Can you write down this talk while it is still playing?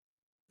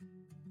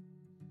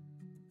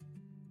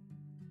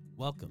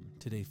Welcome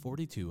to day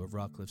 42 of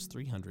Rockcliffe's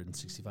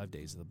 365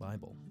 Days of the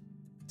Bible.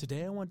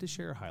 Today I want to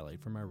share a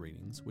highlight from our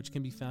readings, which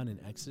can be found in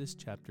Exodus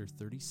chapter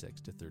 36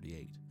 to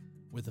 38,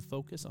 with a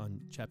focus on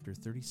chapter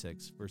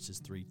 36, verses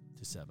 3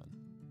 to 7.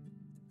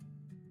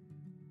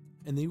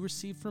 And they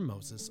received from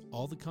Moses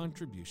all the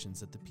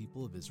contributions that the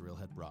people of Israel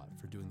had brought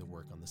for doing the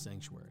work on the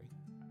sanctuary.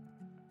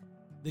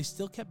 They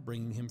still kept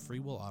bringing him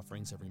freewill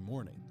offerings every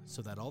morning,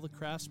 so that all the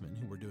craftsmen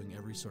who were doing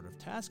every sort of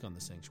task on the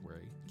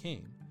sanctuary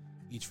came,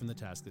 each from the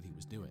task that he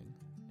was doing,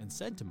 and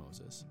said to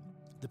Moses,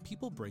 "The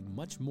people bring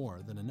much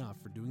more than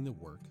enough for doing the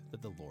work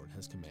that the Lord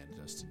has commanded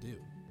us to do."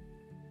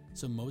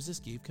 So Moses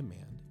gave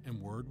command,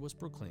 and word was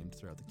proclaimed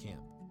throughout the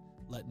camp,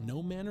 "Let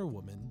no man or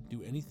woman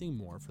do anything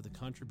more for the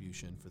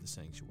contribution for the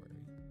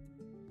sanctuary."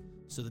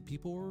 So the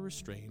people were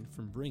restrained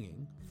from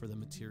bringing, for the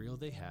material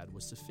they had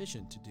was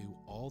sufficient to do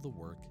all the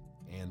work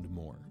and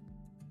more.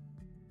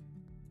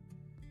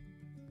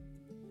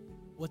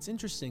 What's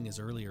interesting is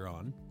earlier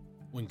on,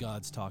 when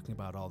God's talking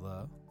about all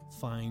the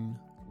fine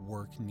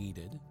work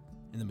needed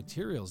and the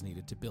materials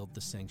needed to build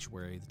the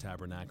sanctuary, the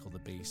tabernacle, the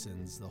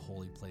basins, the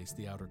holy place,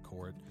 the outer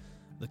court,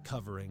 the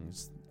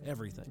coverings,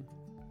 everything.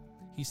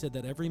 He said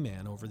that every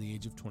man over the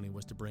age of 20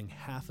 was to bring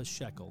half a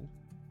shekel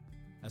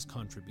as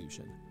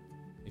contribution.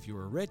 If you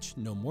were rich,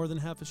 no more than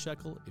half a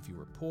shekel. If you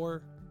were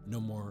poor, no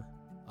more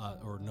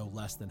or no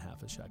less than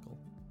half a shekel.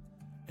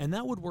 And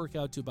that would work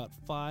out to about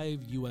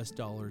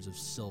 $5 of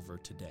silver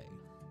today.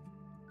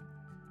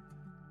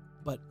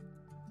 But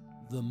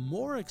the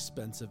more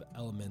expensive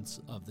elements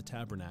of the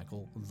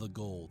tabernacle, the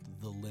gold,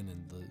 the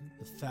linen,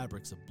 the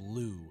fabrics of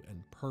blue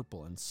and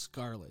purple and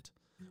scarlet,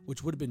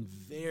 which would have been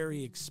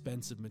very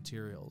expensive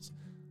materials,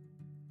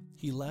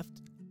 he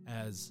left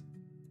as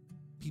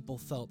people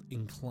felt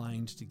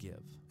inclined to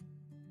give.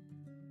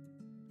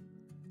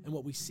 And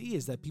what we see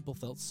is that people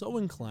felt so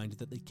inclined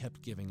that they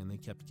kept giving and they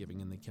kept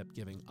giving and they kept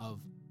giving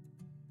of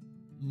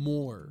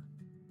more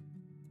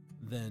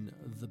than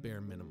the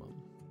bare minimum,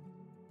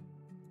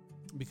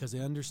 because they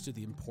understood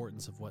the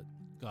importance of what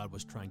God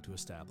was trying to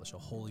establish, a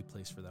holy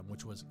place for them,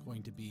 which was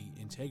going to be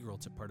integral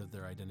to part of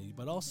their identity,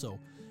 but also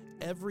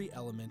every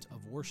element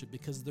of worship,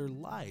 because their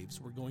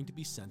lives were going to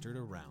be centered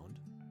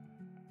around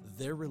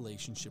their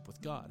relationship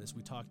with God. As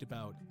we talked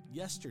about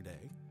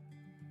yesterday,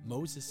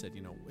 Moses said,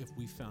 if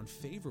we found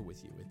favor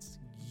with you, it's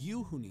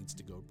you who needs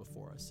to go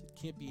before us. It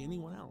can't be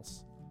anyone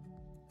else.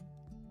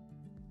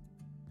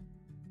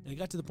 And it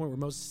got to the point where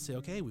Moses said,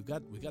 okay, we've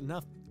got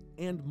enough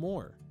and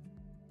more.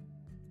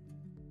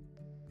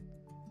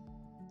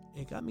 And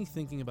it got me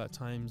thinking about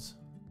times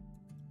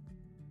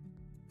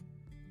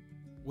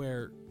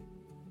where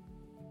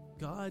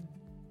God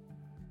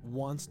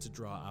wants to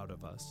draw out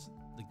of us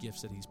the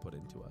gifts that he's put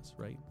into us,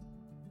 right?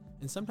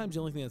 And sometimes the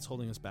only thing that's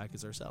holding us back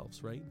is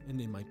ourselves, right? And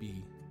it might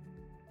be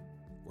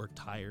we're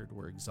tired,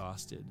 we're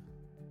exhausted.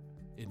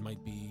 It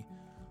might be,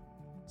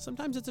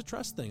 sometimes it's a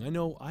trust thing. I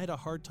know I had a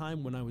hard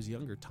time when I was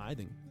younger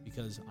tithing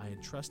because I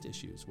had trust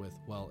issues with,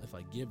 well, if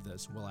I give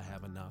this, will I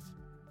have enough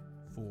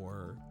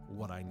for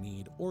what I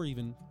need, or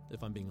even,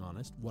 if I'm being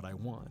honest, what I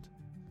want.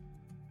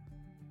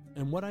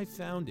 And what I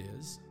found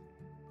is,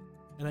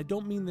 and I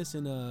don't mean this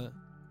in a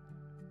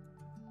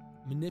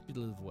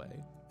manipulative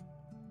way,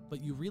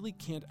 but you really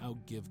can't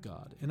outgive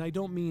God. And I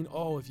don't mean,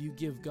 if you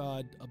give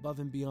God above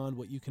and beyond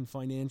what you can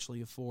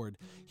financially afford,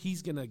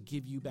 he's going to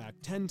give you back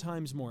 10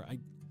 times more.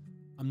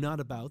 I'm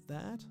not about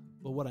that,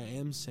 but what I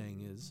am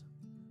saying is,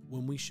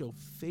 when we show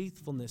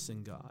faithfulness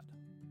in God,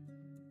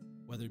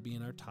 whether it be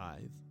in our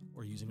tithe,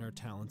 or using our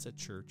talents at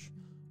church,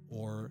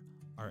 or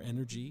our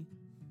energy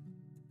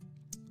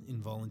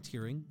in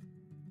volunteering,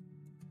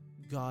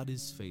 God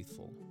is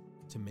faithful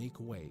to make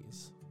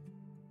ways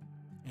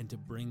and to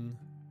bring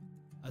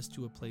us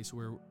to a place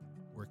where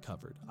we're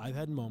covered. I've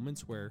had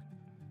moments where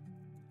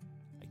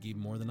I gave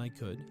more than I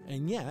could,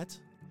 and yet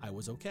I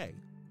was okay.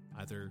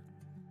 Either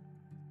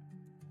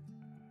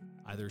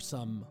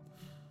some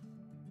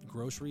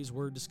groceries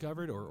were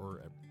discovered,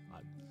 or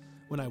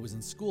when I was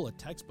in school, a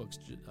textbook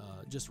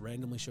just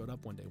randomly showed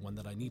up one day, one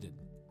that I needed.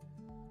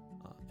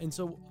 And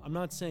so I'm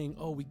not saying,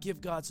 we give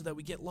God so that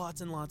we get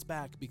lots and lots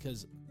back,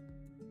 because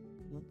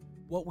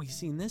what we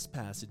see in this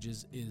passage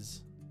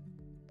is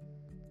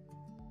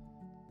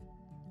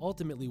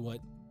ultimately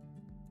what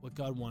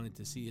God wanted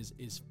to see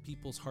is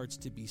people's hearts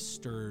to be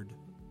stirred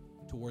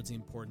towards the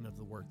importance of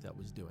the work that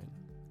was doing.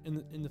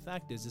 And the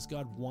fact is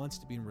God wants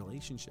to be in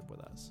relationship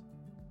with us.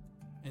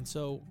 And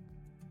so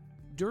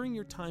during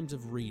your times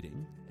of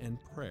reading and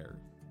prayer,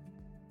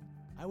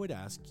 I would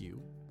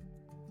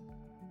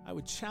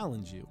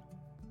challenge you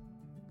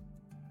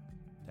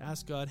to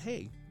ask God,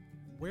 hey,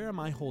 where am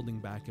I holding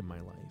back in my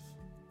life?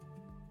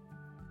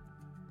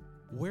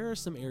 Where are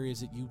some areas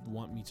that you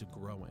want me to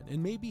grow in?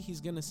 And maybe he's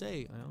going to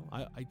say,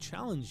 I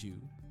challenge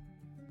you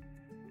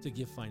to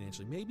give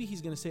financially. Maybe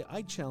he's going to say,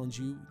 I challenge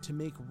you to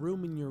make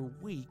room in your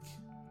week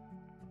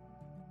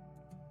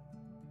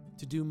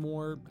to do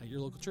more at your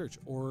local church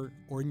or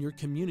in your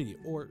community.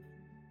 Or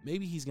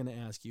maybe he's going to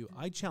ask you,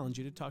 I challenge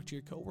you to talk to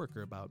your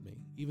coworker about me,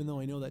 even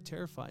though I know that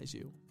terrifies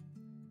you.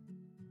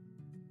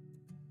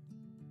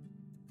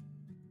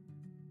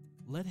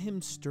 let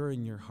him stir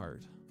in your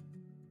heart.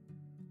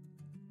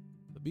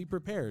 But be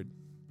prepared,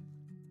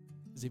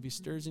 because if he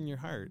stirs in your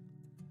heart,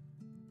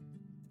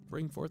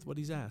 bring forth what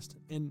he's asked.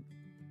 And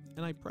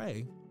I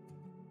pray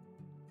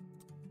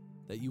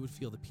that you would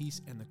feel the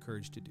peace and the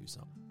courage to do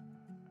so.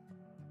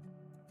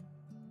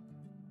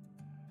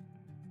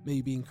 May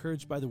you be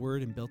encouraged by the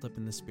word and built up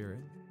in the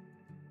Spirit.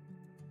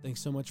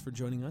 Thanks so much for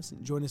joining us,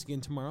 and join us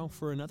again tomorrow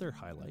for another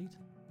highlight.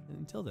 And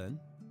until then,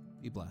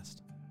 be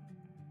blessed.